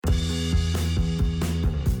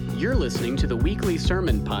You're listening to the weekly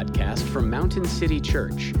sermon podcast from Mountain City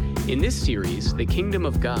Church. In this series, The Kingdom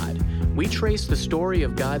of God, we trace the story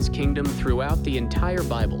of God's kingdom throughout the entire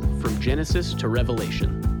Bible, from Genesis to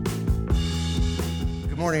Revelation.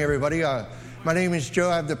 Good morning, everybody. My name is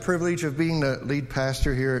Joe. I have the privilege of being the lead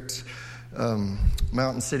pastor here at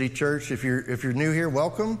Mountain City Church. If you're new here,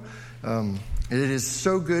 welcome. It is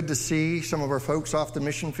so good to see some of our folks off the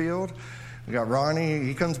mission field. We got Ronnie.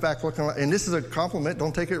 He comes back looking like, and this is a compliment,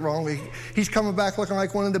 don't take it wrong. He's coming back looking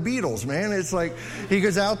like one of the Beatles, man. It's like he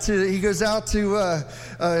goes out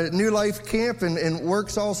to New Life Camp and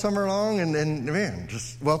works all summer long, and man,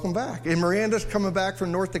 just welcome back. And Miranda's coming back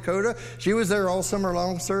from North Dakota. She was there all summer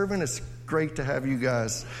long serving. It's great to have you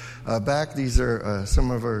guys back. These are some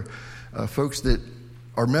of our folks that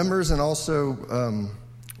are members, and also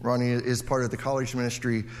Ronnie is part of the college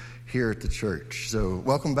ministry here at the church. So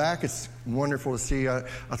welcome back. It's wonderful to see. I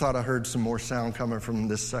thought I heard some more sound coming from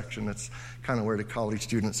this section. That's kind of where the college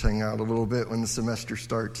students hang out a little bit when the semester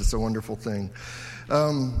starts. It's a wonderful thing.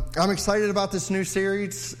 I'm excited about this new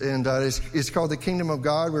series, and it's called The Kingdom of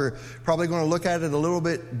God. We're probably going to look at it a little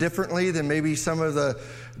bit differently than maybe some of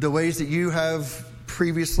the ways that you have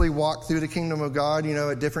previously walked through the kingdom of God,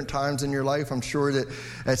 at different times in your life. I'm sure that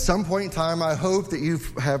at some point in time, I hope that you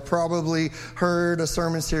have probably heard a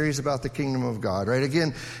sermon series about the kingdom of God, right?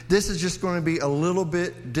 Again, this is just going to be a little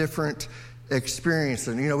bit different experience.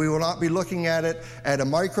 And, we will not be looking at it at a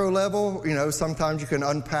micro level. Sometimes you can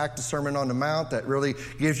unpack the Sermon on the Mount that really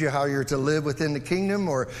gives you how you're to live within the kingdom,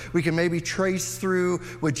 or we can maybe trace through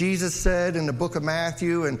what Jesus said in the book of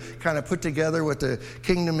Matthew and kind of put together what the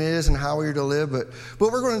kingdom is and how we're to live. But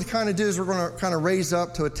what we're going to kind of do is we're going to kind of raise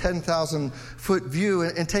up to a 10,000 foot view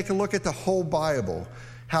and take a look at the whole Bible,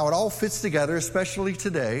 how it all fits together, especially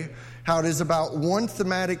today, how it is about one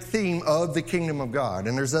thematic theme of the kingdom of God.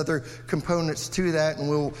 And there's other components to that, and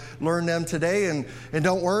we'll learn them today. And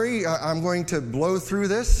don't worry, I'm going to blow through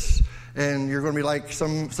this, and you're going to be like,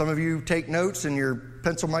 some of you take notes and your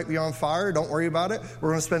pencil might be on fire. Don't worry about it. We're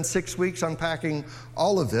going to spend 6 weeks unpacking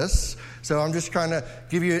all of this. So I'm just trying to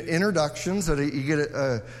give you an introduction so that you get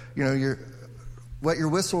your wet your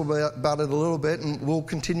whistle about it a little bit, and we'll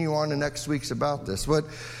continue on the next weeks about this.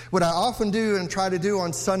 What I often do and try to do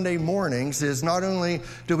on Sunday mornings is not only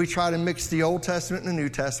do we try to mix the Old Testament and the New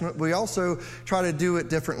Testament, we also try to do at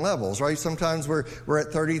different levels, right? Sometimes we're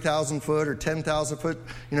at 30,000 foot or 10,000 foot.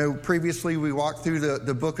 Previously we walked through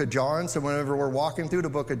the book of John, so whenever we're walking through the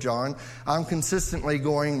book of John, I'm consistently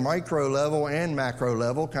going micro level and macro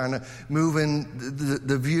level, kind of moving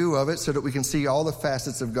the view of it so that we can see all the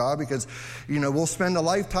facets of God, because, we'll spend a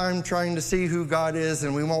lifetime trying to see who God is,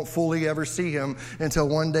 and we won't fully ever see him until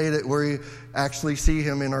one day that we actually see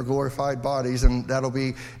him in our glorified bodies, and that'll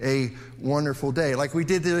be a wonderful day. Like we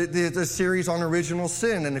did the series on original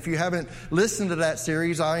sin, and if you haven't listened to that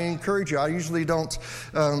series, I encourage you. I usually don't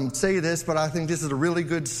say this, but I think this is a really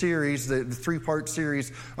good series, the 3-part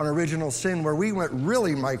series on original sin, where we went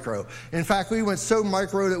really micro. In fact, we went so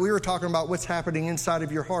micro that we were talking about what's happening inside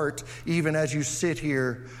of your heart, even as you sit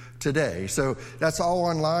here today. So that's all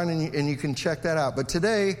online, and you can check that out. But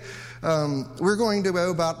today, we're going to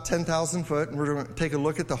go about 10,000 foot, and we're going to take a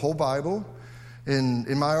look at the whole Bible. And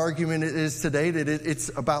my argument is today that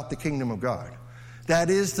it's about the kingdom of God.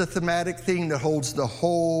 That is the thematic theme that holds the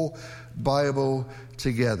whole Bible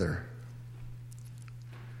together.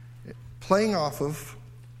 Playing off of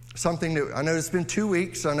something that I know it's been 2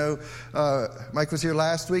 weeks. I know Mike was here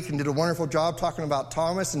last week and did a wonderful job talking about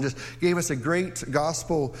Thomas and just gave us a great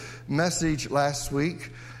gospel message last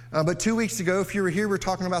week. But 2 weeks ago, if you were here, we were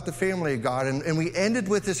talking about the family of God. And we ended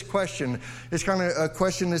with this question. It's kind of a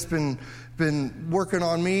question that's been working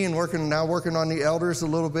on me and working on the elders a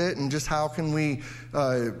little bit. And just how can we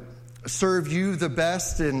serve you the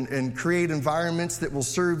best and create environments that will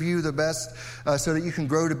serve you the best so that you can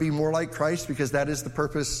grow to be more like Christ, because that is the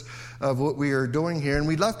purpose of what we are doing here. And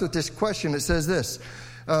we left with this question. It says this.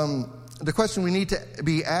 The question we need to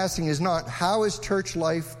be asking is not, how is church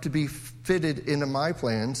life to be fitted into my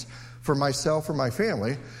plans for myself or my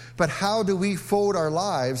family, but how do we fold our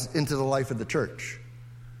lives into the life of the church?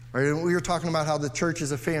 Right? And we were talking about how the church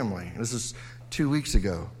is a family. This is 2 weeks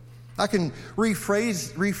ago. I can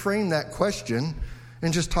reframe that question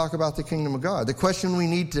and just talk about the kingdom of God. The question we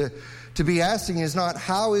need to be asking is not,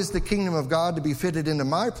 how is the kingdom of God to be fitted into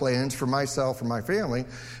my plans for myself or my family,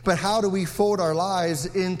 but how do we fold our lives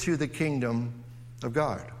into the kingdom of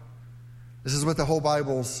God? This is what the whole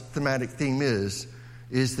Bible's thematic theme is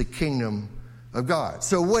the kingdom of God.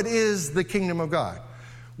 So what is the kingdom of God?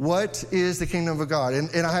 What is the kingdom of God?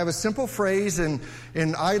 And I have a simple phrase, and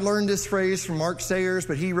I learned this phrase from Mark Sayers,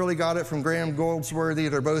 but he really got it from Graham Goldsworthy.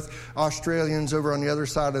 They're both Australians over on the other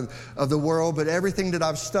side of the world. But everything that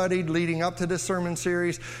I've studied leading up to this sermon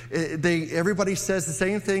series, everybody says the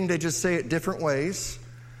same thing. They just say it different ways.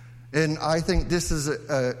 And I think this is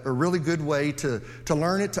a really good way to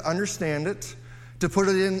learn it, to understand it, to put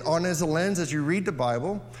it on as a lens as you read the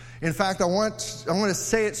Bible. In fact, I want to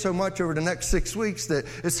say it so much over the next 6 weeks that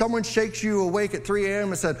if someone shakes you awake at 3 a.m.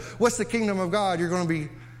 and said, "What's the kingdom of God?" you're going to be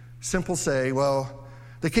simple say, well,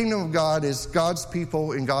 the kingdom of God is God's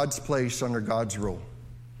people in God's place under God's rule.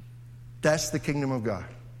 That's the kingdom of God.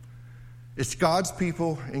 It's God's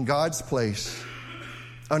people in God's place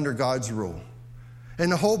under God's rule.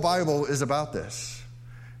 And the whole Bible is about this.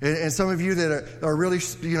 And some of you that are really,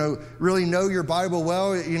 really know your Bible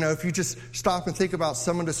well, if you just stop and think about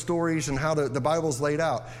some of the stories and how the Bible's laid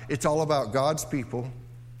out, it's all about God's people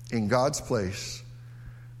in God's place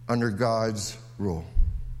under God's rule.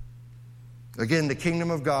 Again, the kingdom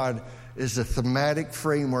of God is a thematic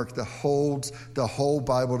framework that holds the whole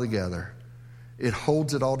Bible together. It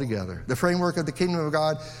holds it all together. The framework of the kingdom of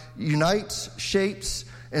God unites, shapes,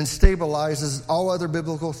 and stabilizes all other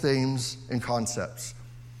biblical themes and concepts.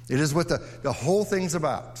 It is what the whole thing's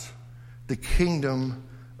about, the kingdom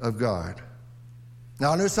of God.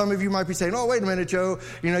 Now, I know some of you might be saying, "Oh, wait a minute, Joe.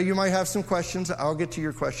 You might have some questions." I'll get to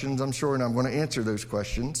your questions, I'm sure, and I'm going to answer those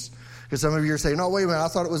questions. Because some of you are saying, "Oh, wait a minute, I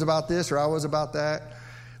thought it was about this or I was about that."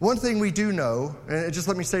 One thing we do know, and just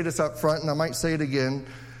let me say this up front, and I might say it again,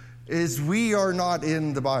 is we are not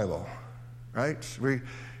in the Bible, right?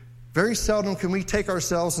 Very seldom can we take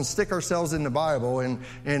ourselves and stick ourselves in the Bible and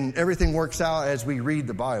everything works out as we read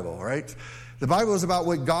the Bible, right? The Bible is about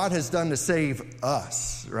what God has done to save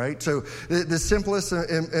us, right? So the simplest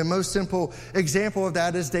and most simple example of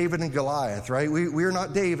that is David and Goliath, right? We're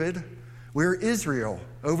not David. We're Israel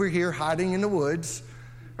over here hiding in the woods,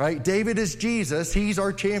 right? David is Jesus. He's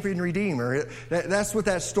our champion redeemer. That's what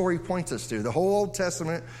that story points us to. The whole Old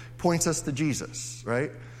Testament points us to Jesus, right?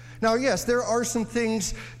 Now, yes, there are some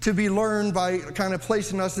things to be learned by kind of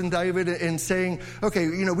placing us in David and saying, okay,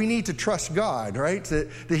 we need to trust God, right?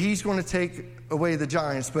 That he's going to take away the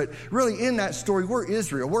giants. But really in that story, we're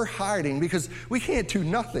Israel. We're hiding because we can't do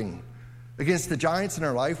nothing against the giants in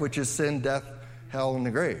our life, which is sin, death, hell, and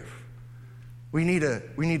the grave. We need a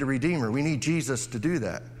redeemer. We need Jesus to do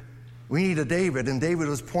that. We need a David, and David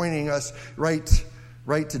was pointing us right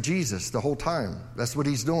to Jesus the whole time. That's what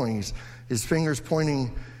he's doing. His finger's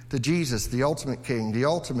pointing to Jesus, the ultimate king, the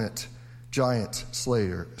ultimate giant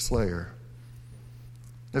slayer.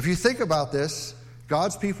 If you think about this,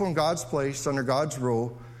 God's people in God's place under God's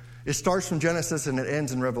rule, it starts from Genesis and it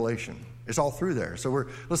ends in Revelation. It's all through there. So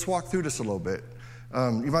let's walk through this a little bit.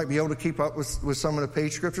 You might be able to keep up with some of the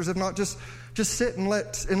page scriptures. If not, just sit and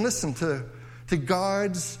listen to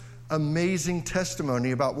God's amazing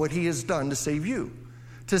testimony about what he has done to save you.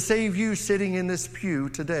 To save you sitting in this pew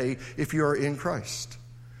today if you are in Christ.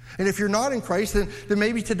 And if you're not in Christ, then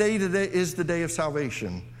maybe today is the day of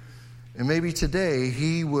salvation. And maybe today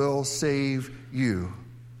he will save you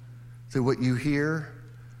through what you hear,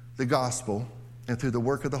 the gospel, and through the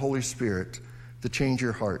work of the Holy Spirit to change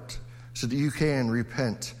your heart so that you can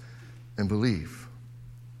repent and believe.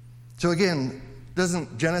 So again,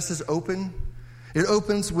 doesn't Genesis open? It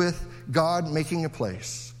opens with God making a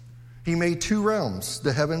place. He made two realms,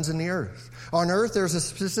 the heavens and the earth. On earth, there's a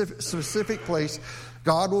specific place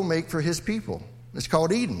God will make for his people. It's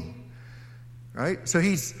called Eden, right? So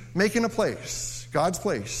he's making a place, God's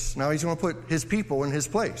place. Now he's going to put his people in his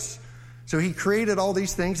place. So he created all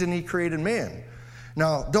these things and he created man.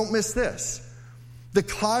 Now, don't miss this. The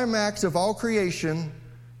climax of all creation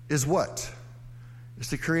is what? It's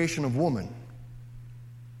the creation of woman.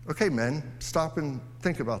 Okay, men, stop and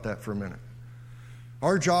think about that for a minute.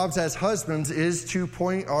 Our jobs as husbands is to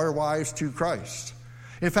point our wives to Christ.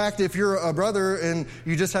 In fact, if you're a brother and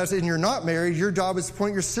you're not married, your job is to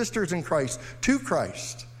point your sisters in Christ to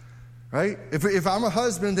Christ, right? If I'm a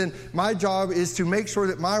husband, then my job is to make sure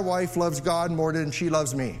that my wife loves God more than she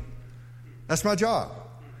loves me. That's my job,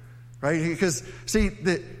 right? Because, see,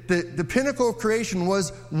 the pinnacle of creation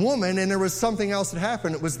was woman, and there was something else that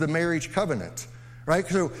happened. It was the marriage covenant, right?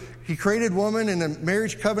 So he created woman, and the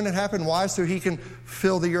marriage covenant happened. Why? So he can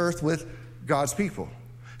fill the earth with God's people.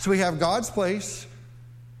 So we have God's place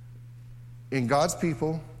in God's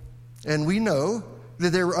people, and we know that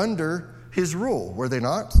they were under his rule, were they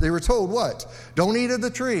not? They were told what? Don't eat of the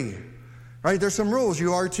tree, right? There's some rules.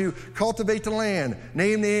 You are to cultivate the land,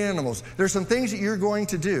 name the animals. There's some things that you're going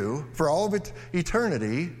to do for all of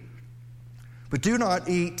eternity, but do not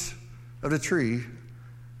eat of the tree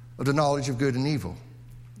of the knowledge of good and evil.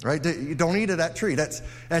 Right? You don't eat of that tree.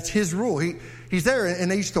 That's his rule. He's there, and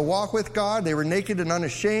they used to walk with God. They were naked and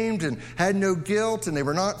unashamed and had no guilt, and they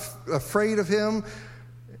were not afraid of him.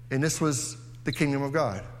 And this was the kingdom of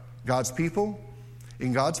God. God's people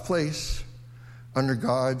in God's place under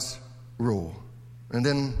God's rule. And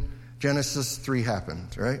then Genesis 3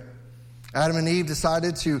 happened, right? Adam and Eve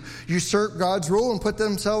decided to usurp God's rule and put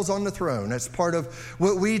themselves on the throne. That's part of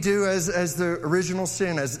what we do as the original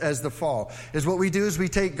sin, as the fall. Is what we do is we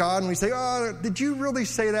take God and we say, oh, did you really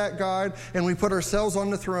say that, God? And we put ourselves on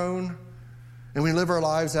the throne and we live our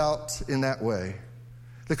lives out in that way.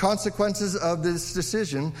 The consequences of this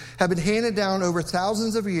decision have been handed down over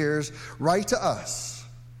thousands of years right to us.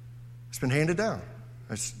 It's been handed down.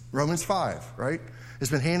 That's Romans 5, right?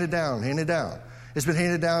 It's been handed down. It's been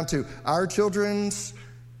handed down to our children's.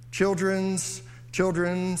 You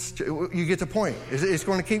get the point. It's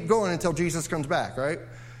going to keep going until Jesus comes back, right?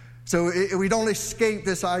 So we don't escape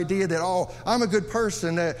this idea that, oh, I'm a good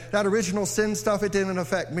person. That original sin stuff, it didn't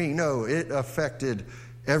affect me. No, it affected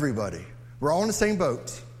everybody. We're all in the same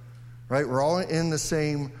boat, right? We're all in the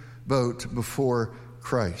same boat before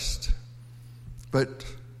Christ. But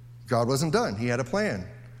God wasn't done. He had a plan.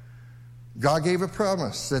 God gave a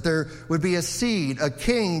promise that there would be a seed, a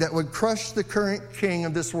king that would crush the current king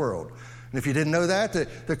of this world. And if you didn't know that,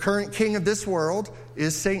 the current king of this world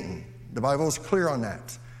is Satan. The Bible is clear on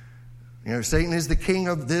that. You know, Satan is the king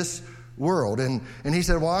of this world. And he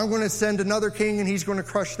said, well, I'm going to send another king and he's going to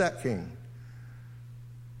crush that king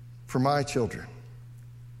for my children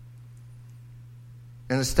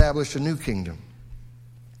and establish a new kingdom.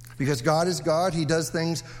 Because God is God, he does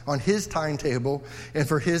things on his timetable and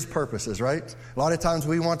for his purposes, right? A lot of times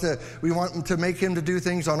we want to make him to do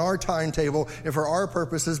things on our timetable and for our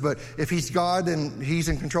purposes, but if he's God and he's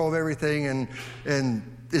in control of everything and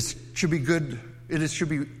it should be good, it should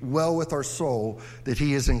be well with our soul that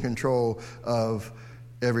he is in control of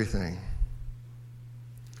everything.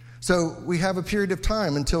 So we have a period of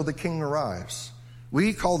time until the king arrives.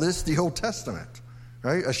 We call this the Old Testament.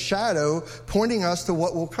 Right? A shadow pointing us to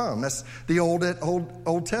what will come. That's the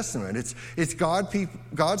Old Testament. It's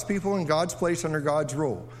God's people in God's place under God's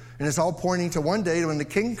rule. And it's all pointing to one day when the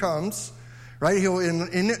king comes, right? He'll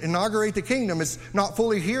inaugurate the kingdom. It's not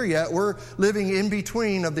fully here yet. We're living in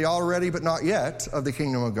between of the already but not yet of the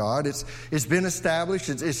kingdom of God. It's been established.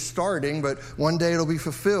 It's starting, but one day it'll be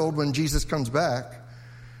fulfilled when Jesus comes back.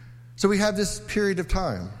 So we have this period of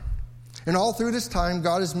time. And all through this time,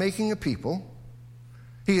 God is making a people.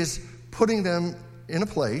 He is putting them in a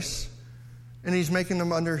place, and he's making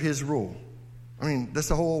them under his rule. I mean, that's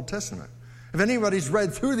the whole Old Testament. If anybody's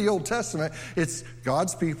read through the Old Testament, it's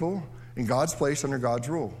God's people in God's place under God's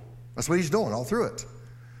rule. That's what he's doing all through it.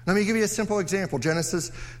 Let me give you a simple example.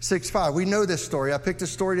 Genesis 6:5. We know this story. I picked a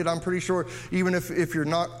story that I'm pretty sure, even if you're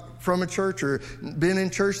not from a church or been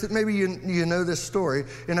in church, that maybe you know this story,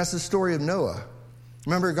 and that's the story of Noah.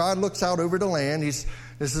 Remember, God looks out over the land.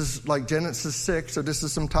 This is like Genesis 6, so this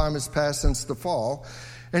is some time has passed since the fall.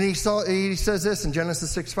 And he says this in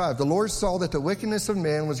Genesis 6:5. The Lord saw that the wickedness of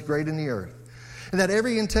man was great in the earth, and that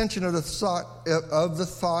every intention of the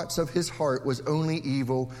thoughts of his heart was only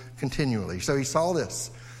evil continually. So he saw this.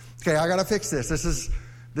 Okay, I got to fix this. This is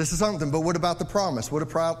something. But what about the promise? What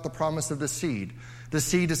about the promise of the seed? The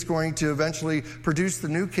seed is going to eventually produce the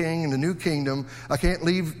new king and the new kingdom. I can't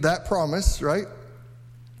leave that promise, right?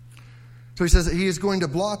 So he says that he is going to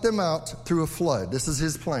blot them out through a flood. This is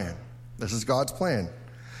his plan. This is God's plan.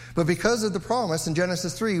 But because of the promise in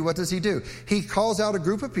Genesis 3, what does he do? He calls out a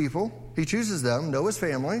group of people. He chooses them, Noah's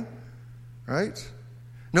family, right?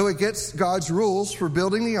 Noah gets God's rules for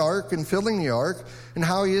building the ark and filling the ark and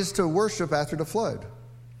how he is to worship after the flood.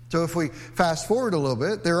 So if we fast forward a little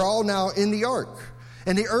bit, they're all now in the ark.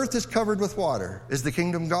 And the earth is covered with water. Is the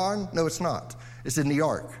kingdom gone? No, it's not. It's in the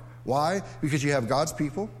ark. Why? Because you have God's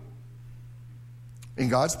people in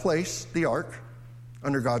God's place, the ark,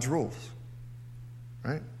 under God's rules,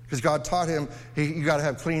 right? Because God taught him, you got to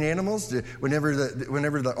have clean animals. Whenever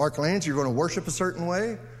the ark lands, you're going to worship a certain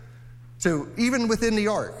way. So even within the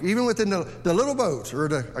ark, even within the little boat, or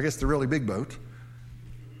the really big boat,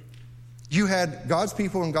 you had God's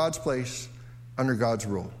people in God's place under God's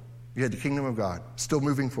rule. You had the kingdom of God still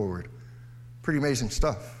moving forward. Pretty amazing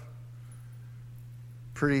stuff.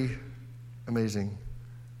 Pretty amazing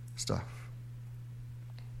stuff.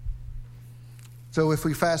 So if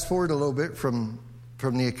we fast forward a little bit from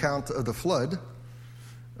the account of the flood,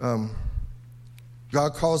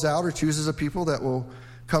 God calls out or chooses a people that will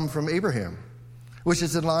come from Abraham, which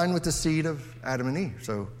is in line with the seed of Adam and Eve.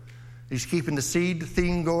 So He's keeping the seed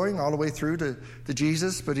theme going all the way through to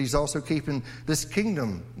Jesus, but he's also keeping this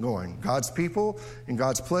kingdom going. God's people in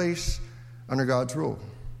God's place under God's rule.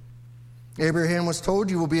 Abraham was told,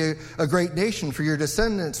 you will be a great nation, for your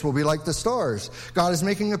descendants will be like the stars. God is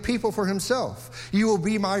making a people for himself. You will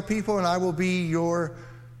be my people and I will be your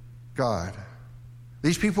God.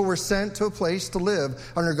 These people were sent to a place to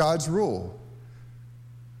live under God's rule.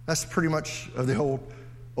 That's pretty much of the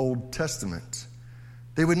Old Testament.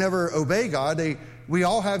 They would never obey God. We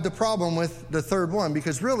all have the problem with the third one,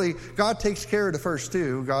 because really God takes care of the first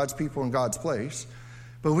two, God's people and God's place.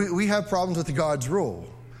 But we have problems with God's rule.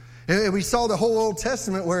 And we saw the whole Old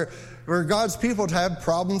Testament where God's people have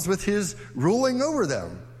problems with his ruling over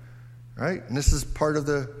them. Right? And this is part of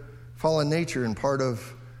the fallen nature and part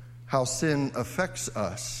of how sin affects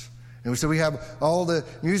us. And so we have all the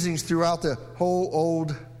musings throughout the whole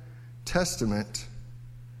Old Testament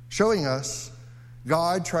showing us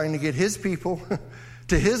God trying to get his people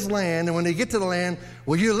to his land. And when they get to the land,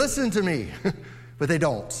 will you listen to me? But they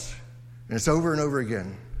don't. And it's over and over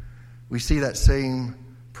again. We see that same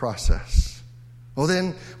process. Well,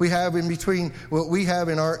 then we have in between what we have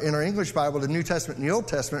in our English Bible, the New Testament and the Old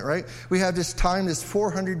Testament, right? We have this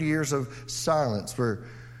 400 years of silence where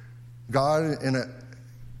God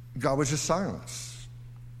was just silence.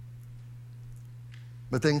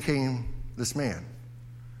 But then came this man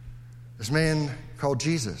called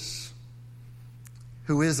Jesus,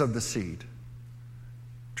 who is of the seed,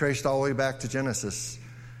 traced all the way back to Genesis.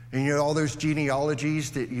 And you know, all those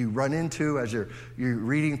genealogies that you run into as you're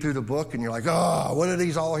reading through the book and you're like, oh, what are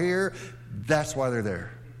these all here? That's why they're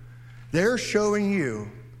there. They're showing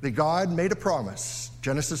you that God made a promise,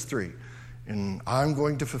 Genesis 3, and I'm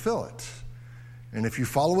going to fulfill it. And if you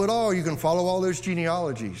follow it all, you can follow all those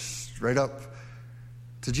genealogies right up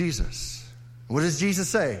to Jesus. What does Jesus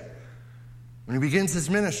say when he begins his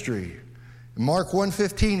ministry? In Mark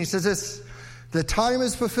 1:15, he says this, the time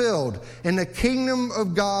is fulfilled and the kingdom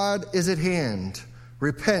of God is at hand.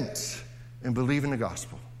 Repent and believe in the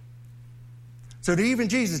gospel. So to even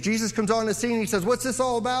Jesus comes on the scene and he says, what's this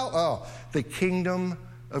all about? Oh, the kingdom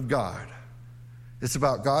of God. It's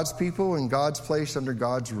about God's people and God's place under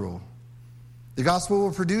God's rule. The gospel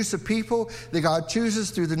will produce a people that God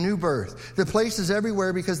chooses through the new birth. The place is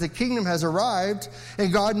everywhere because the kingdom has arrived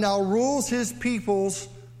and God now rules his people's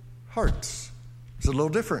hearts. It's a little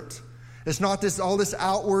different. It's not all this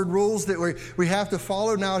outward rules that we have to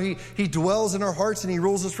follow. Now he dwells in our hearts and he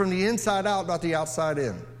rules us from the inside out, not the outside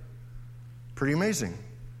in. Pretty amazing.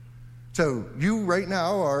 So you right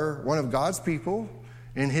now are one of God's people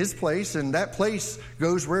in his place, and that place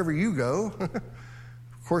goes wherever you go.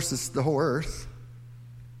 Of course, it's the whole earth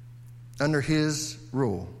under his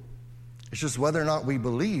rule. It's just whether or not we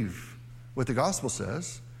believe what the gospel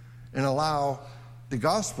says and allow the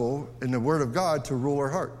gospel and the word of God to rule our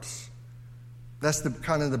hearts. That's the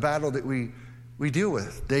kind of the battle that we deal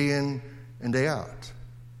with day in and day out.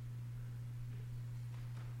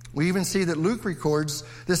 We even see that Luke records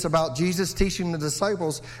this about Jesus teaching the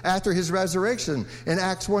disciples after his resurrection. In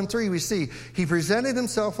Acts 1:3, we see, he presented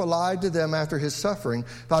himself alive to them after his suffering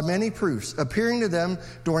by many proofs, appearing to them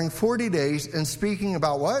during 40 days and speaking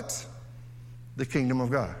about what? The kingdom of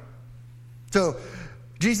God. So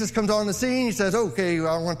Jesus comes on the scene. He says, okay,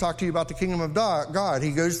 I want to talk to you about the kingdom of God.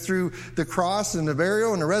 He goes through the cross and the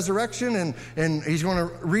burial and the resurrection, and he's going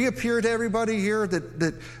to reappear to everybody here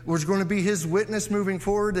that was going to be his witness moving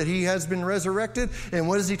forward, that he has been resurrected. And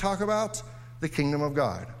what does he talk about? The kingdom of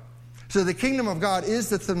God. So the kingdom of God is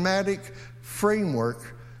the thematic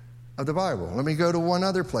framework of the Bible. Let me go to one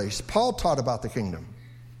other place. Paul taught about the kingdom.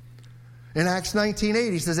 In Acts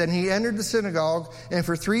 19:8, he says, and he entered the synagogue and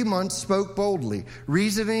for 3 months spoke boldly,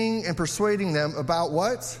 reasoning and persuading them about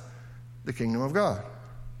what? The kingdom of God.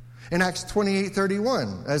 In Acts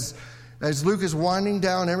 28:31, as Luke is winding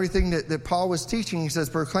down everything that Paul was teaching, he says,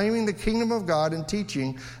 proclaiming the kingdom of God and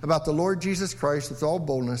teaching about the Lord Jesus Christ with all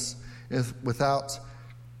boldness and without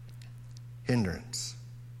hindrance.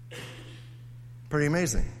 Pretty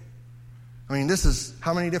amazing. I mean, this is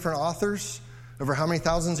how many different authors over how many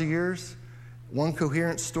thousands of years? One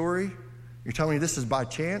coherent story. You're telling me this is by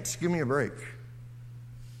chance? Give me a break.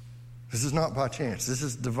 This is not by chance. This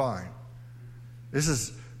is divine. This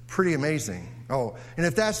is pretty amazing. Oh, and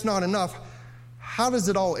if that's not enough, how does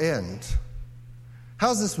it all end? How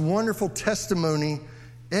does this wonderful testimony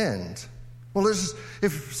end? Well,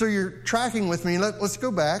 so you're tracking with me, let's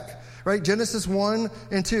go back. Right? Genesis 1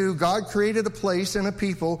 and 2, God created a place and a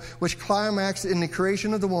people which climaxed in the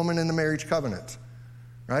creation of the woman in the marriage covenant.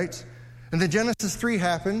 Right? And then Genesis 3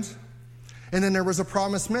 happened. And then there was a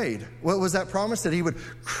promise made. What was that promise? That he would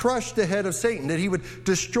crush the head of Satan, that he would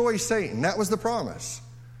destroy Satan. That was the promise.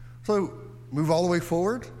 So move all the way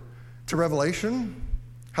forward to Revelation.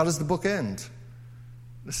 How does the book end?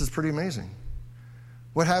 This is pretty amazing.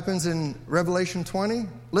 What happens in Revelation 20?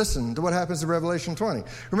 Listen to what happens in Revelation 20.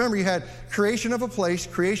 Remember, you had creation of a place,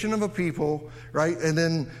 creation of a people, right? And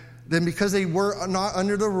then because they were not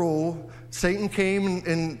under the rule, Satan came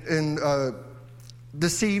and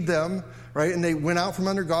deceived them, right? And they went out from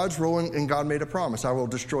under God's rule, and God made a promise: I will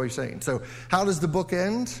destroy Satan. So how does the book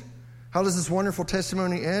end? How does this wonderful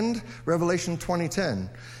testimony end? Revelation 20:10.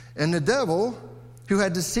 And the devil who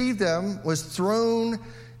had deceived them was thrown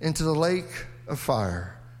into the lake of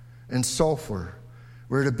fire and sulfur,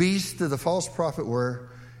 where the beast of the false prophet were,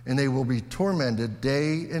 and they will be tormented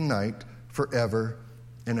day and night forever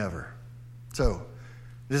and ever. So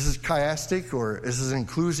this is chiastic, or this is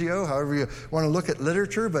inclusio, however you want to look at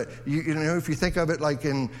literature. But you know, if you think of it like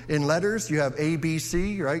in letters, you have A, B,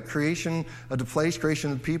 C, right? Creation of the place,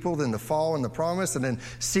 creation of the people, then the fall and the promise. And then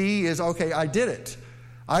C is, okay, I did it.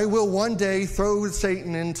 I will one day throw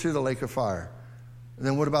Satan into the lake of fire. And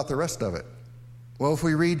then what about the rest of it? Well, if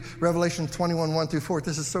we read Revelation 21, 1 through 4,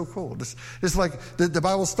 this is so cool. This is like the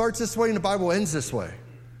Bible starts this way and the Bible ends this way.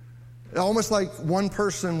 Almost like one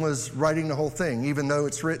person was writing the whole thing, even though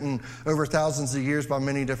it's written over thousands of years by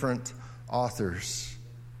many different authors.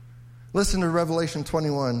 Listen to Revelation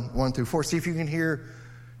 21, 1 through 4. See if you can hear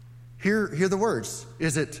the words.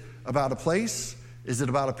 Is it about a place? Is it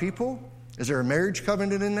about a people? Is there a marriage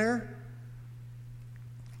covenant in there?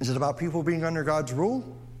 Is it about people being under God's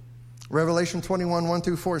rule? Revelation 21, 1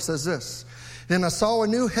 through 4 says this: Then I saw a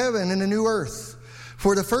new heaven and a new earth.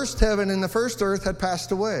 For the first heaven and the first earth had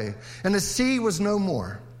passed away, and the sea was no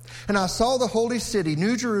more. And I saw the holy city,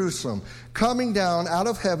 New Jerusalem, coming down out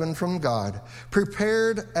of heaven from God,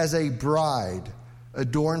 prepared as a bride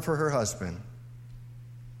adorned for her husband.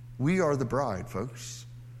 We are the bride, folks.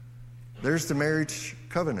 There's the marriage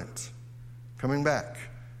covenant coming back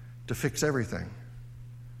to fix everything.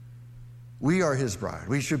 We are his bride.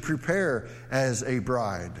 We should prepare as a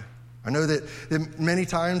bride. I know that many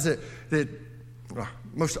times that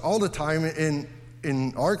most all the time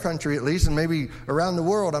in our country at least, and maybe around the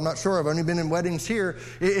world, I'm not sure, I've only been in weddings here,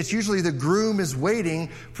 it's usually the groom is waiting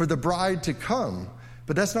for the bride to come.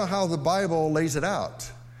 But that's not how the Bible lays it out.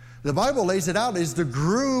 The Bible lays it out as the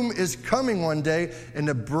groom is coming one day and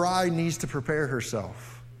the bride needs to prepare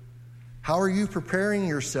herself. How are you preparing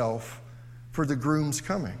yourself for the groom's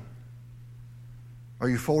coming? Are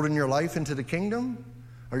you folding your life into the kingdom?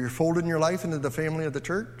 Are you folding your life into the family of the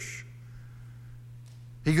church?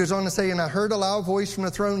 He goes on to say, And I heard a loud voice from the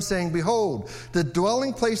throne saying, Behold, the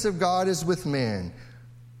dwelling place of God is with man.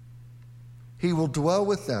 He will dwell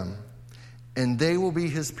with them, and they will be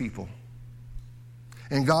his people.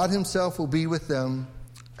 And God himself will be with them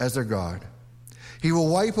as their God. He will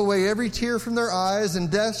wipe away every tear from their eyes,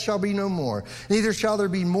 and death shall be no more. Neither shall there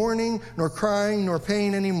be mourning, nor crying, nor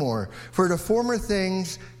pain any more. For the former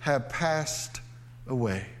things have passed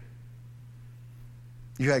away.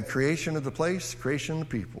 You had creation of the place, creation of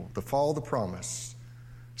the people, the fall of the promise.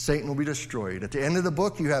 Satan will be destroyed. At the end of the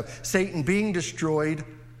book, you have Satan being destroyed.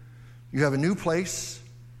 You have a new place,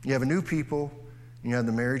 you have a new people, and you have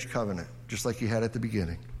the marriage covenant, just like you had at the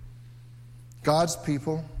beginning. God's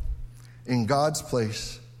people in God's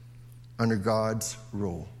place under God's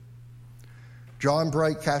rule. John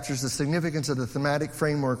Bright captures the significance of the thematic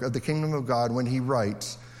framework of the kingdom of God when he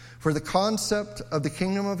writes, For the concept of the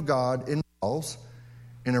kingdom of God involves,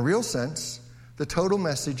 in a real sense, the total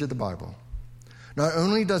message of the Bible. Not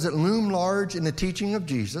only does it loom large in the teaching of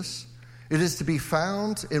Jesus, it is to be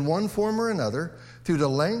found in one form or another through the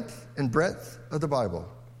length and breadth of the Bible.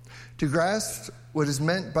 To grasp what is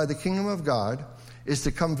meant by the kingdom of God is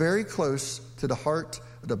to come very close to the heart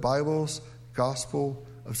of the Bible's gospel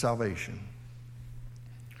of salvation.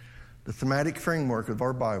 The thematic framework of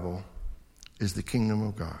our Bible is the kingdom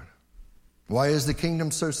of God. Why is the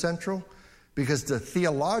kingdom so central? Because the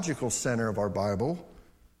theological center of our Bible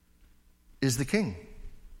is the king.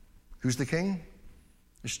 Who's the king?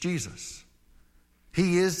 It's Jesus.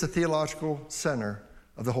 He is the theological center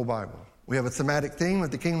of the whole Bible. We have a thematic theme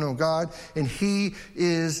of the kingdom of God, and he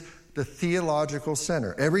is the theological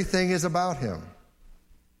center. Everything is about him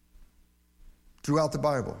throughout the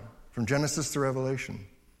Bible, from Genesis to Revelation.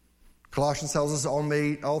 Colossians tells us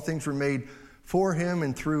all things were made for him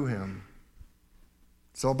and through him.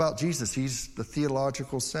 It's all about Jesus. He's the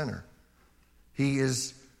theological center. He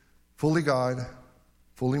is fully God,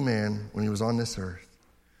 fully man when he was on this earth.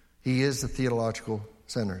 He is the theological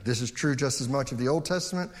center. This is true just as much of the Old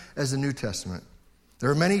Testament as the New Testament. There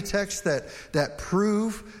are many texts that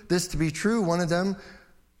prove this to be true. One of them,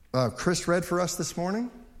 Chris read for us this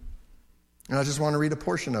morning, and I just want to read a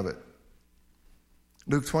portion of it.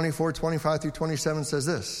 Luke 24, 25 through 27 says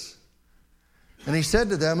this. And he said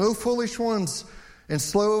to them, O foolish ones, and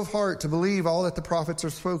slow of heart to believe all that the prophets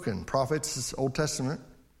have spoken. Prophets is Old Testament.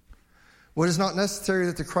 What is not necessary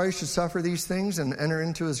that the Christ should suffer these things and enter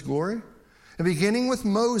into his glory? And beginning with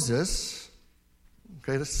Moses,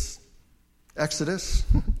 okay, this Exodus,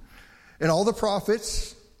 and all the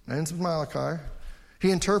prophets, ends with Malachi,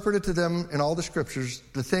 he interpreted to them in all the scriptures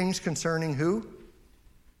the things concerning who?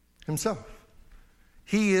 Himself.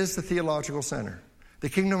 He is the theological center. The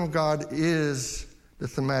kingdom of God is the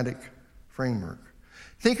thematic framework.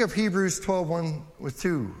 Think of Hebrews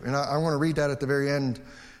 12:1-2, and I want to read that at the very end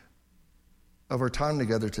of our time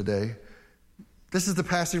together today. This is the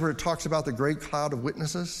passage where it talks about the great cloud of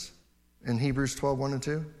witnesses in Hebrews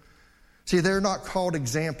 12:1-2. See, they're not called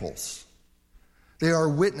examples. They are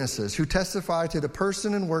witnesses who testify to the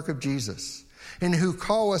person and work of Jesus, and who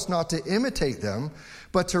call us not to imitate them,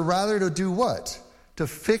 but to rather to do what? To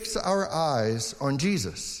fix our eyes on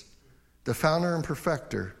Jesus, the founder and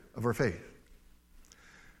perfecter of our faith.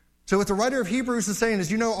 So what the writer of Hebrews is saying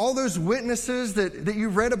is, all those witnesses that you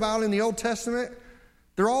read about in the Old Testament,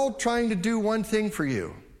 they're all trying to do one thing for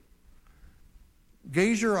you.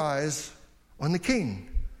 Gaze your eyes on the King,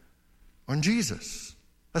 on Jesus.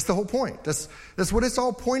 That's the whole point. That's what it's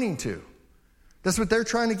all pointing to. That's what they're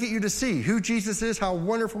trying to get you to see, who Jesus is, how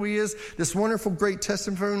wonderful he is, this wonderful, great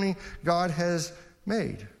testimony God has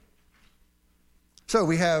made. So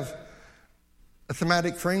we have a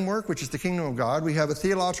thematic framework, which is the kingdom of God. We have a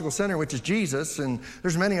theological center, which is Jesus, and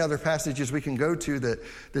there's many other passages we can go to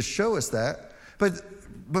that show us that. But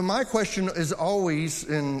my question is always,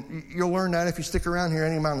 and you'll learn that if you stick around here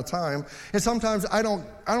any amount of time, and sometimes I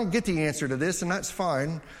don't get the answer to this, and that's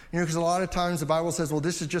fine, because a lot of times the Bible says, well,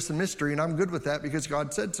 this is just a mystery, and I'm good with that because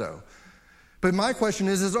God said so. But my question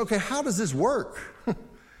is okay, how does this work?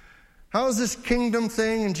 How is this kingdom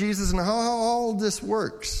thing and Jesus and how all this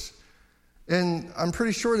works? And I'm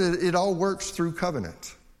pretty sure that it all works through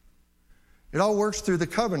covenant. It all works through the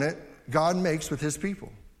covenant God makes with his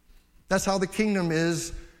people. That's how the kingdom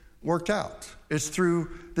is worked out. It's through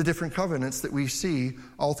the different covenants that we see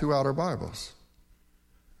all throughout our Bibles.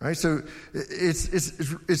 Right? So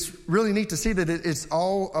it's really neat to see that it's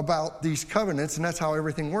all about these covenants, and that's how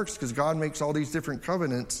everything works, because God makes all these different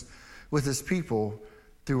covenants with his people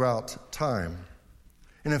throughout time.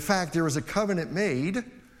 And in fact, there was a covenant made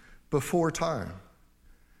before time,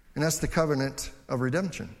 and that's the covenant of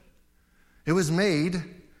redemption. It was made,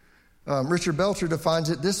 Richard Belcher defines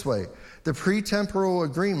it this way: the pretemporal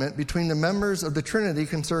agreement between the members of the Trinity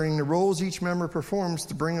concerning the roles each member performs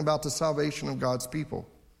to bring about the salvation of God's people.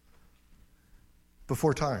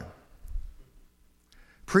 Before time.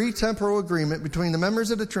 Pretemporal agreement between the members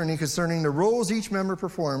of the Trinity concerning the roles each member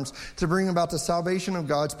performs to bring about the salvation of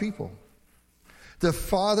God's people. The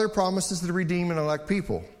Father promises to redeem and elect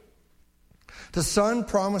people. The Son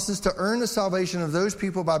promises to earn the salvation of those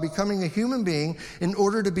people by becoming a human being in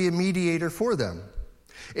order to be a mediator for them.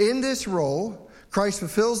 In this role, Christ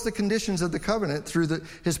fulfills the conditions of the covenant through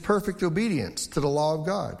his perfect obedience to the law of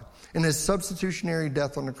God and his substitutionary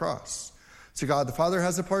death on the cross. So God the Father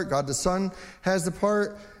has a part, God the Son has the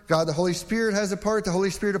part, God the Holy Spirit has a part. The Holy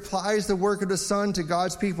Spirit applies the work of the Son to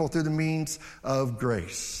God's people through the means of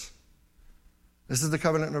grace. This is the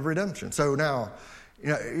covenant of redemption. So now,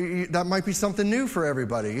 that might be something new for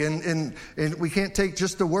everybody. And we can't take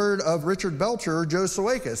just the word of Richard Belcher or Joe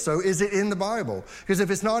Suakis. So is it in the Bible? Because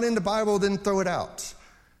if it's not in the Bible, then throw it out.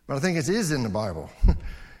 But I think it is in the Bible.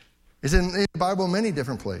 It's in the Bible in many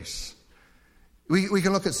different places. We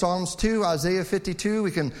can look at Psalms 2, Isaiah 52.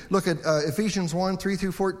 We can look at Ephesians 1, 3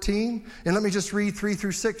 through 14. And let me just read 3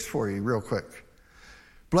 through 6 for you real quick.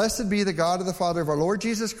 Blessed be the God of the Father of our Lord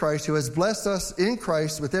Jesus Christ, who has blessed us in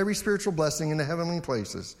Christ with every spiritual blessing in the heavenly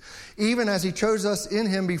places, even as he chose us in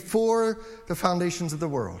him before the foundations of the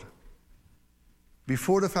world.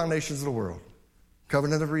 Before the foundations of the world.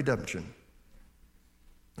 Covenant of redemption.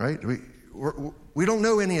 Right? We don't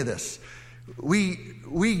know any of this. We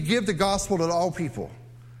give the gospel to all people,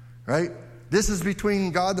 right? This is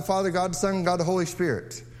between God the Father, God the Son, and God the Holy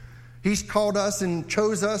Spirit. He's called us and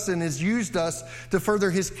chose us and has used us to further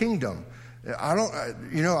his kingdom.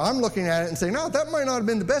 I'm looking at it and saying, no, that might not have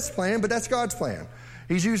been the best plan, but that's God's plan.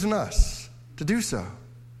 He's using us to do so.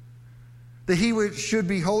 That he should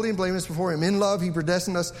be holy and blameless before him. In love, he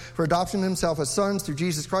predestined us for adoption to himself as sons through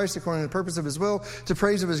Jesus Christ, according to the purpose of his will, to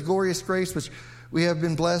praise of his glorious grace, which we have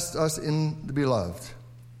been blessed us in the beloved.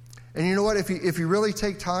 And you know what? If you really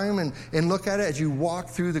take time and look at it as you walk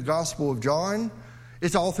through the Gospel of John,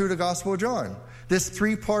 it's all through the Gospel of John. This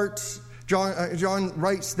 3 parts, John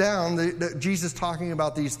writes down Jesus talking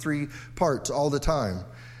about these 3 parts all the time.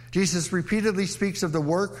 Jesus repeatedly speaks of the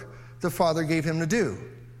work the Father gave him to do,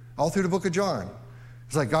 all through the book of John.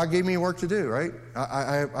 It's like God gave me work to do, right?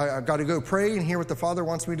 I've got to go pray and hear what the Father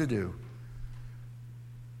wants me to do.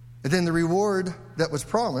 And then the reward that was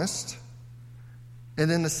promised, and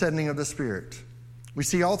then the sending of the Spirit. We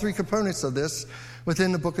see all 3 components of this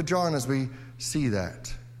within the book of John as we see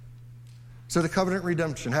that. So the covenant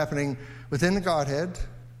redemption happening within the Godhead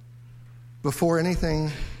before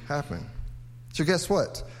anything happened. So guess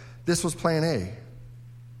what? This was plan A.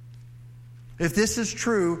 If this is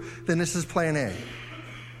true, then this is plan A.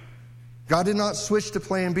 God did not switch to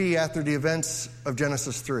plan B after the events of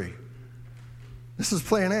Genesis 3. This is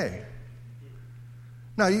plan A.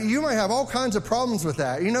 Now, you might have all kinds of problems with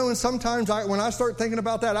that. You know, and sometimes when I start thinking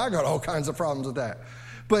about that, I got all kinds of problems with that.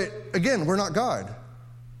 But again, we're not God.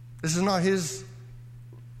 This is not this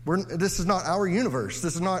is not our universe.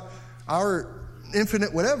 This is not our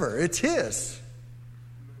infinite whatever. It's His.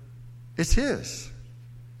 It's His.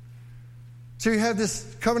 So you have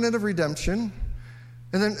this covenant of redemption,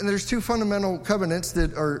 and then there's 2 fundamental covenants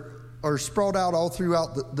that are sprawled out all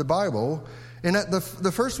throughout the Bible. And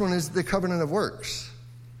the first one is the covenant of works.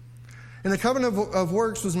 And the covenant of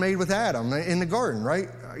works was made with Adam in the garden, right?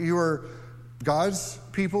 You are God's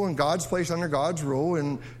people in God's place under God's rule,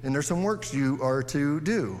 and there's some works you are to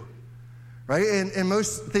do, right? And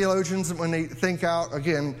most theologians, when they think out,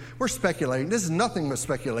 again, we're speculating. This is nothing but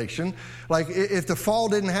speculation. Like, if the fall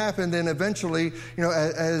didn't happen, then eventually, you know,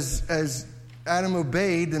 as Adam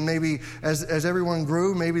obeyed, and maybe as everyone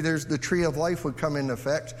grew, maybe the tree of life would come into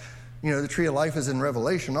effect. You know, the tree of life is in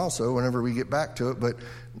Revelation also, whenever we get back to it, but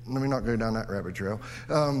let me not go down that rabbit trail.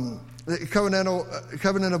 The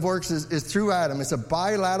covenant of works is through Adam. It's a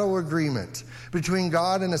bilateral agreement between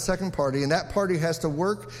God and a second party, and that party has to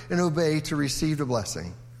work and obey to receive the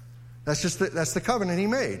blessing. That's the covenant He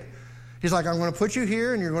made. He's like, I'm going to put you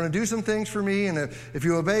here, and you're going to do some things for me, and if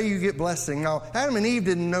you obey, you get blessing. Now, Adam and Eve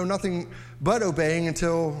didn't know nothing but obeying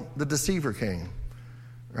until the deceiver came,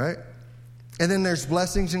 right? And then there's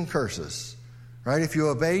blessings and curses, right? If you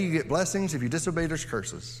obey, you get blessings. If you disobey, there's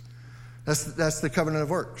curses. That's the covenant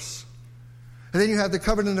of works. And then you have the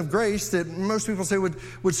covenant of grace that most people say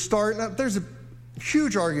would start. Now, there's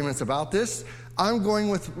huge arguments about this. I'm going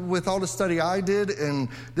with all the study I did, and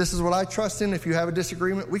this is what I trust in. If you have a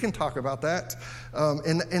disagreement, we can talk about that,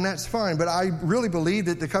 and that's fine. But I really believe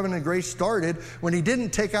that the covenant of grace started when He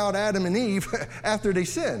didn't take out Adam and Eve after they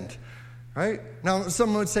sinned. Right? Now,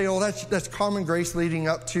 someone would say, oh, that's common grace leading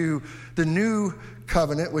up to the new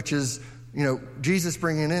covenant, which is, you know, Jesus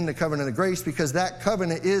bringing in the covenant of grace, because that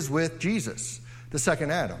covenant is with Jesus, the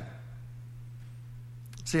second Adam.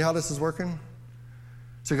 See how this is working?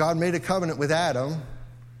 So God made a covenant with Adam,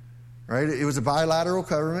 right? It was a bilateral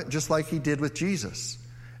covenant, just like He did with Jesus.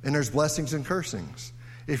 And there's blessings and cursings.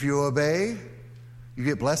 If you obey, you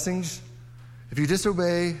get blessings. If you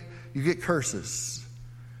disobey, you get curses.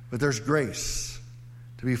 But there's grace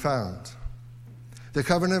to be found. The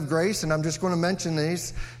covenant of grace, and I'm just going to mention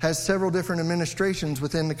these, has several different administrations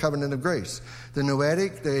within the covenant of grace. The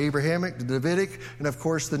Noahic, the Abrahamic, the Davidic, and of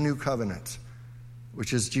course the new covenant,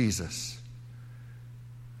 which is Jesus.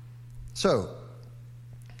 So,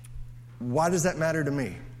 why does that matter to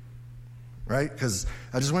me? Right? Because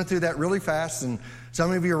I just went through that really fast, and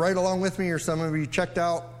some of you are right along with me, or some of you checked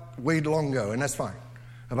out way long ago, and that's fine,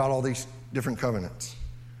 about all these different covenants.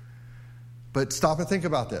 But stop and think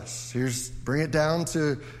about this. Bring it down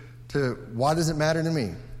to why does it matter to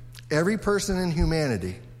me? Every person in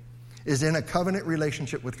humanity is in a covenant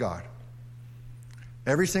relationship with God.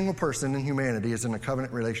 Every single person in humanity is in a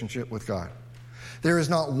covenant relationship with God. There is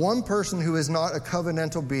not one person who is not a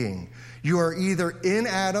covenantal being. You are either in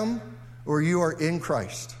Adam or you are in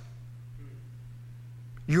Christ.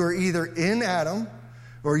 You are either in Adam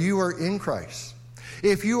or you are in Christ.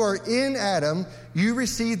 If you are in Adam, you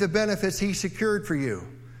receive the benefits He secured for you.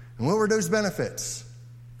 And what were those benefits?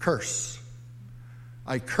 Curse.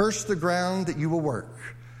 I curse the ground that you will work.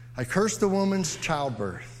 I curse the woman's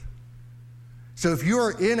childbirth. So if you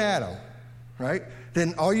are in Adam, right,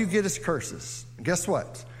 then all you get is curses. And guess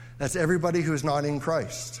what? That's everybody who is not in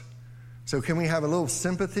Christ. So can we have a little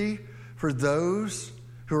sympathy for those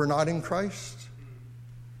who are not in Christ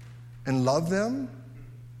and love them?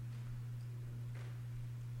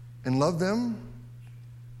 And love them.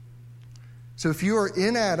 So if you are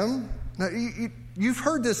in Adam, now you've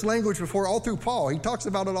heard this language before all through Paul. He talks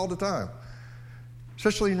about it all the time.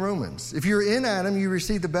 especially in Romans. If you're in Adam, you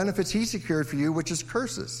receive the benefits he secured for you, which is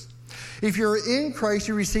curses. If you're in Christ,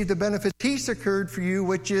 you receive the benefits he secured for you,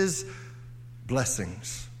 which is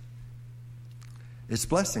blessings. It's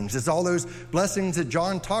blessings. It's all those blessings that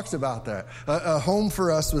John talks about there. A home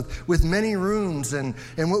for us with many rooms and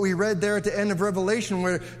what we read there at the end of Revelation,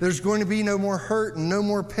 where there's going to be no more hurt and no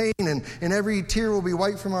more pain and every tear will be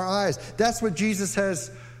wiped from our eyes. That's what Jesus has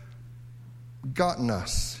gotten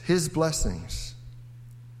us, his blessings.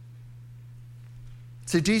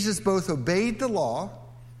 See, Jesus both obeyed the law.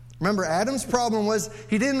 Remember, Adam's problem was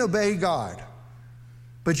he didn't obey God.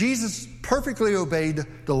 But Jesus perfectly obeyed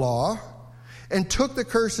the law and took the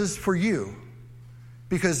curses for you,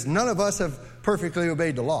 because none of us have perfectly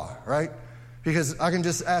obeyed the law, right? Because I can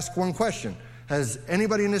just ask one question. Has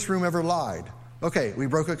anybody in this room ever lied? Okay, we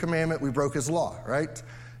broke a commandment, we broke his law, right?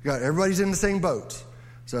 Everybody's in the same boat.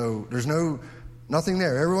 So there's nothing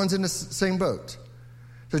there. Everyone's in the same boat.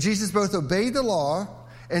 So Jesus both obeyed the law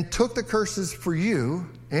and took the curses for you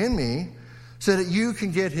and me so that you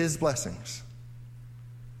can get his blessings.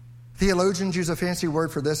 Theologians use a fancy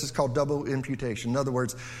word for this. It's called double imputation. In other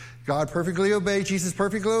words, God perfectly obeyed, Jesus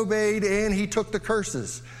perfectly obeyed, and he took the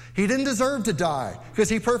curses. He didn't deserve to die because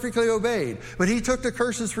he perfectly obeyed. But he took the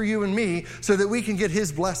curses for you and me so that we can get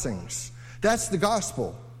his blessings. That's the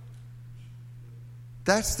gospel.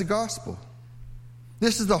 That's the gospel.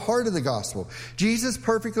 This is the heart of the gospel. Jesus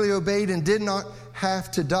perfectly obeyed and did not have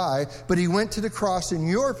to die, but he went to the cross in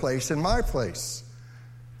your place, in my place,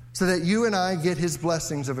 so that you and I get his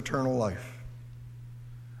blessings of eternal life.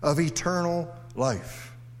 Of eternal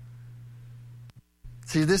life.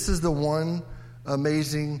 See, this is the one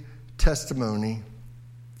amazing testimony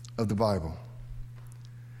of the Bible.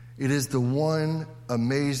 It is the one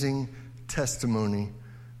amazing testimony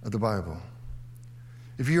of the Bible.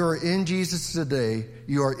 If you are in Jesus today,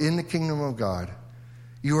 you are in the kingdom of God.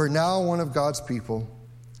 You are now one of God's people,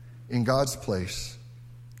 in God's place,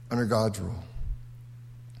 under God's rule.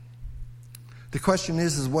 The question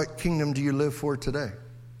is what kingdom do you live for today?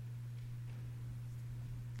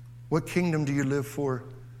 What kingdom do you live for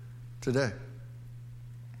today?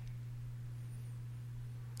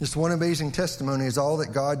 This one amazing testimony is all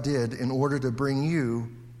that God did in order to bring you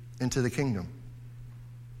into the kingdom.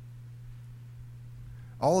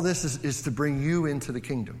 All of this is to bring you into the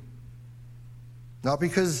kingdom. Not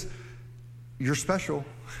because you're special.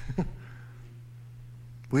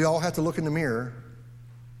 We all have to look in the mirror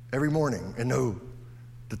every morning and know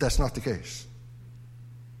that that's not the case.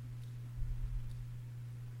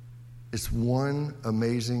 It's one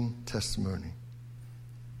amazing testimony.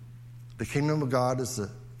 The kingdom of God is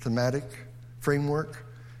the thematic framework.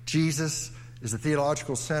 Jesus is the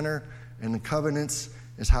theological center, and the covenants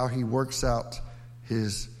is how he works out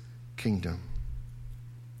his kingdom.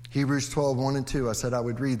 Hebrews 12, 1 and 2. I said I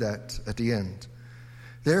would read that at the end.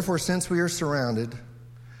 Therefore, since we are surrounded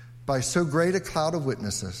by so great a cloud of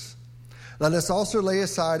witnesses, let us also lay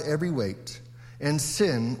aside every weight and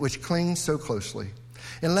sin which clings so closely.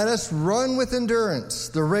 And let us run with endurance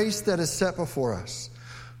the race that is set before us,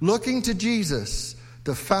 looking to Jesus,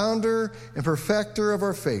 the founder and perfecter of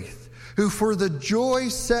our faith, who for the joy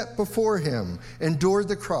set before him endured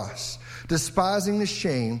the cross, despising the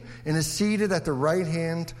shame, and is seated at the right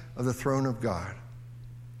hand of the throne of God.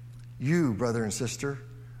 You, brother and sister,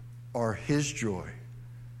 are his joy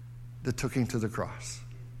that took him to the cross,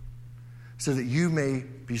 so that you may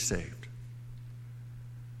be saved.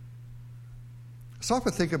 Stop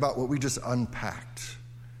and think about what we just unpacked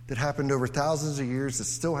that happened over thousands of years, that's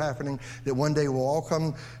still happening, that one day will all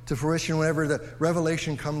come to fruition whenever the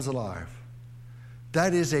revelation comes alive.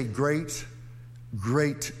 That is a great,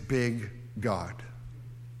 great big God.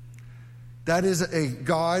 That is a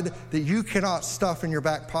God that you cannot stuff in your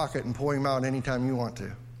back pocket and pull him out anytime you want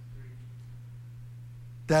to.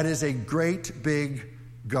 That is a great big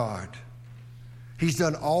God. He's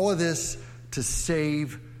done all of this to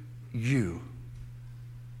save you.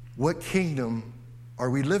 What kingdom are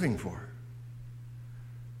we living for?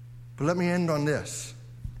 But let me end on this.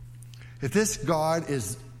 If this God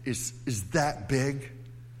is that big,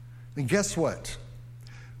 then guess what?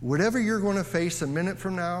 Whatever you're going to face a minute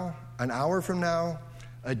from now, an hour from now,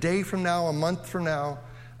 a day from now, a month from now,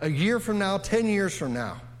 a year from now, 10 years from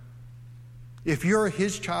now, if you're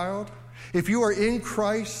his child, if you are in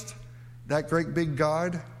Christ, that great big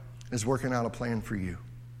God is working out a plan for you.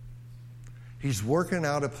 He's working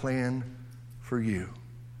out a plan for you.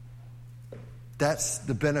 That's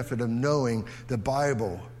the benefit of knowing the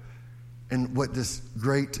Bible and what this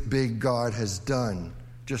great big God has done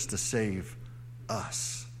just to save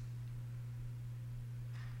us.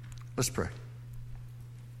 Let's pray.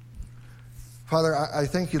 Father, I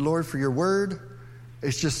thank you, Lord, for your word.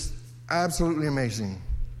 It's just absolutely amazing.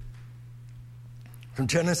 From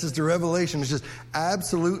Genesis to Revelation, it's just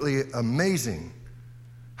absolutely amazing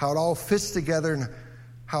how it all fits together and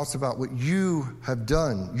how it's about what you have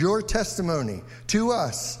done, your testimony to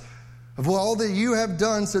us of all that you have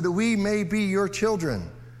done so that we may be your children.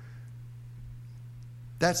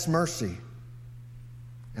 That's mercy,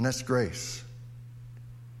 and that's grace.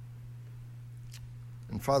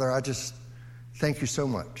 And Father, I just thank you so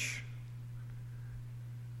much,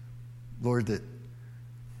 Lord, that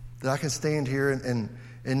I can stand here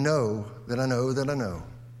and know that I know that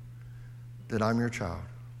I'm your child.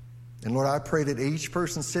 And Lord, I pray that each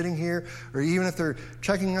person sitting here, or even if they're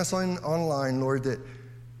checking us online, Lord, that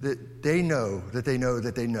they know that they know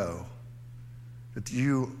that they know that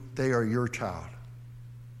they are your child.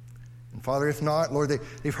 And Father, if not, Lord,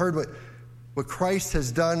 they've heard what Christ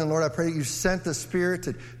has done. And Lord, I pray that you sent the Spirit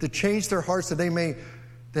to change their hearts so they may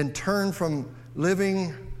then turn from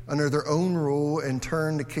living under their own rule and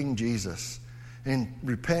turn to King Jesus and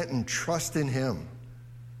repent and trust in him.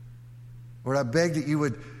 Lord, I beg that you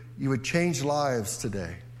would change lives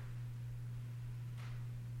today.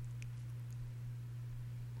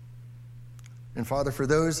 And Father, for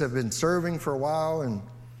those that have been serving for a while, and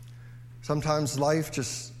sometimes life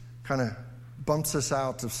just kind of bumps us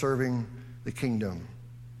out of serving the kingdom.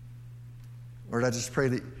 Lord, I just pray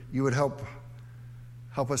that you would help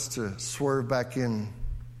us to swerve back in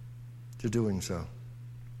to doing so.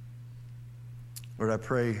 Lord, I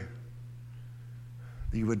pray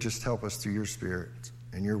that you would just help us through your Spirit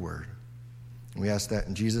and your word. And we ask that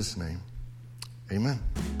in Jesus' name. Amen.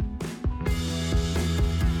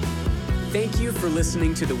 Thank you for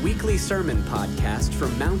listening to the weekly sermon podcast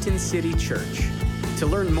from Mountain City Church. To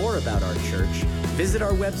learn more about our church, visit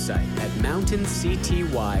our website at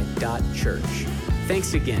mountaincty.church.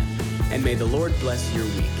 Thanks again, and may the Lord bless your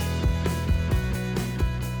week.